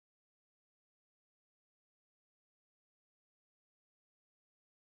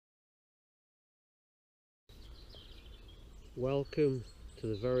Welcome to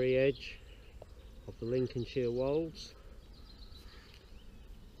the very edge of the Lincolnshire Wolds,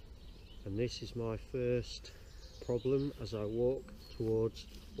 and this is my first problem as I walk towards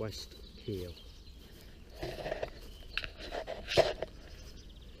West Keel.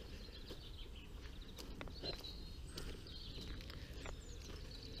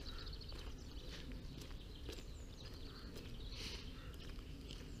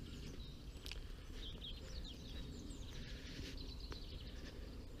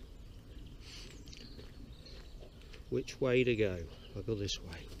 Which way to go? I'll go this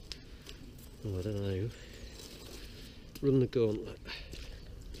way. Oh, I don't know. Run the gauntlet.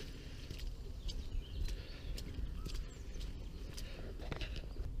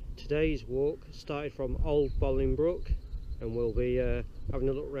 Today's walk started from Old Bolingbroke, and we'll be having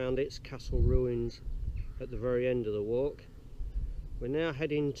a look around its castle ruins at the very end of the walk. We're now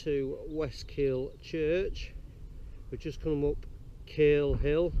heading to West Keel Church. We've just come up Keel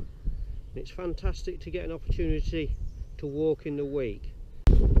Hill. It's fantastic to get an opportunity to walk in the week.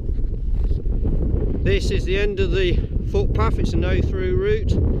 This is the end of the footpath. It's a no-through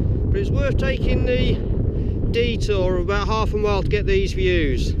route, but it's worth taking the detour of about half a mile to get these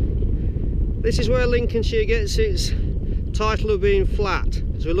views. This is where Lincolnshire gets its title of being flat,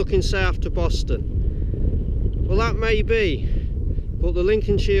 as we're looking south to Boston. Well, that may be, but the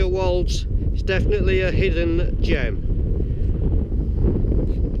Lincolnshire Wolds is definitely a hidden gem.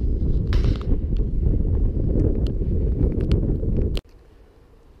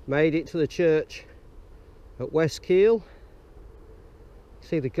 Made it to the church at West Keel.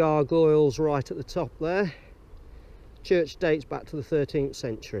 See the gargoyles right at the top there. Church dates back to the 13th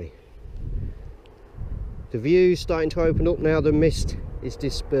century. The view's starting to open up now, the mist is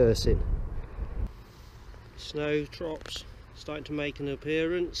dispersing. Snowdrops starting to make an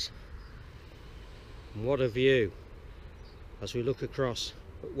appearance. And what a view as we look across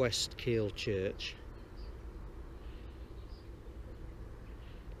at West Keel Church.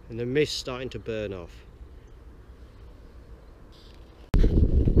 And the mist starting to burn off.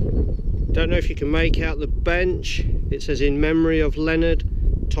 Don't know if you can make out the bench. It says in memory of Leonard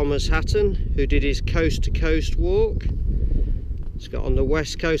Thomas Hatton, who did his coast to coast walk. It's got on the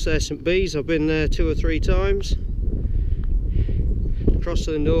west coast there, St Bees. I've been there 2 or 3 times. Across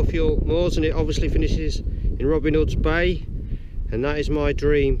to the North York Moors, and it obviously finishes in Robin Hood's Bay, and that is my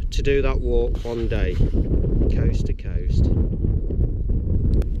dream, to do that walk one day, coast to coast.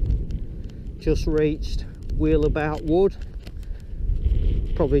 Just reached Wheelabout Wood,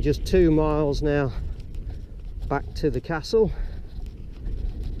 probably just 2 miles now back to the castle.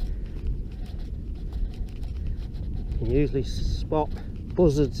 You can usually spot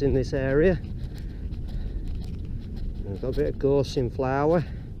buzzards in this area. We've got a bit of gorse in flower.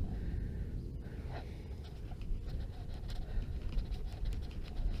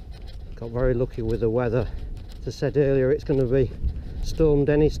 Got very lucky with the weather. As I said earlier, it's going to be Storm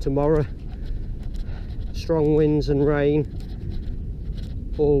Dennis tomorrow. Strong winds and rain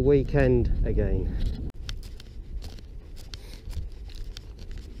all weekend again.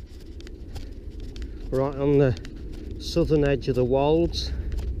 Right on the southern edge of the Wolds,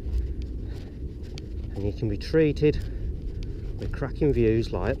 and you can be treated with cracking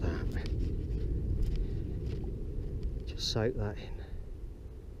views like that. Just soak that in.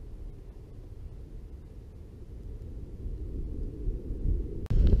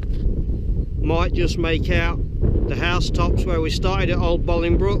 Might just make out the housetops where we started at Old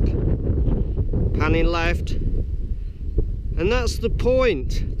Bolingbroke, panning left, and that's the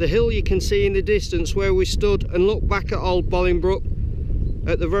point, the hill you can see in the distance where we stood and looked back at Old Bolingbroke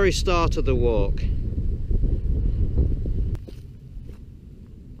at the very start of the walk.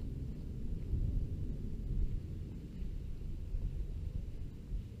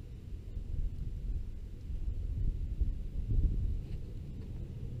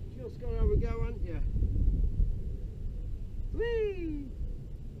 Just got to have a go, haven't you? Whee!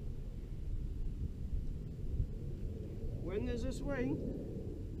 When there's a swing.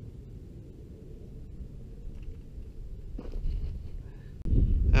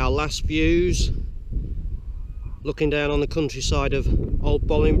 Our last views, looking down on the countryside of Old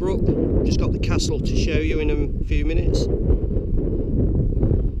Bolingbroke. Just got the castle to show you in a few minutes.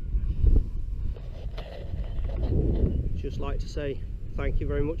 Just like to say thank you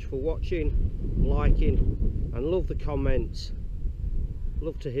very much for watching, liking, and love the comments.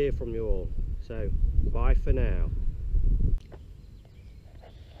 Love to hear from you all. So bye for now.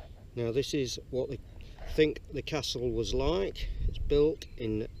 Now this is what they think the castle was like. It's built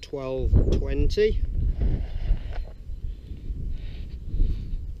in 1220.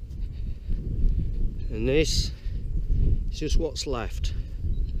 And this It's just what's left.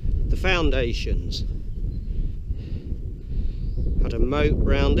 The foundations had a moat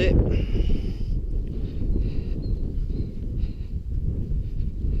round it.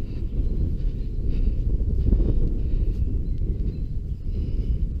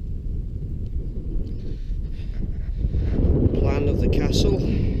 Plan of the castle.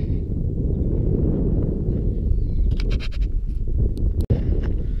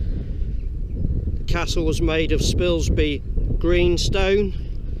 The castle was made of Spilsby greenstone,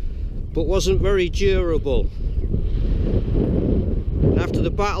 but wasn't very durable. After the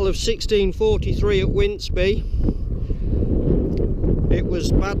Battle of 1643 at Winceby, it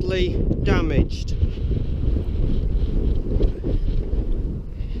was badly damaged.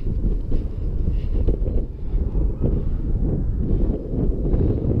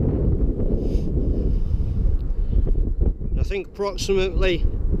 I think approximately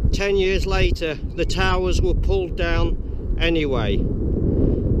 10 years later the towers were pulled down anyway.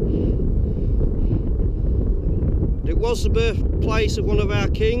 It was the birthplace of one of our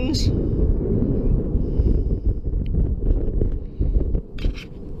kings.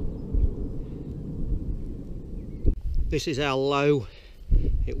 This is how low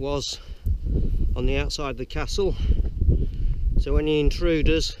it was on the outside of the castle, so any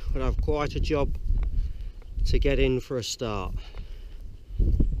intruders would have quite a job to get in for a start.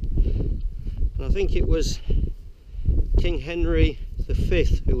 And I think it was King Henry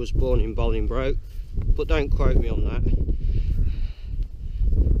V who was born in Bolingbroke, but don't quote me on that.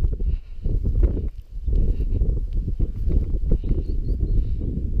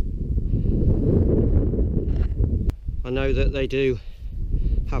 I know that they do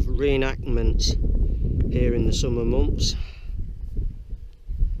have reenactments here in the summer months.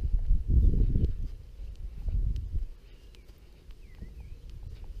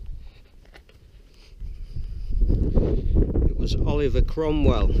 It was Oliver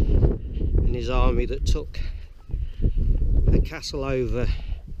Cromwell and his army that took the castle over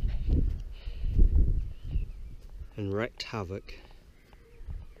and wreaked havoc.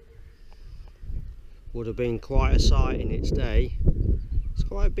 Would have been quite a sight in its day. It's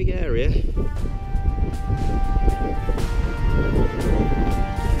quite a big area.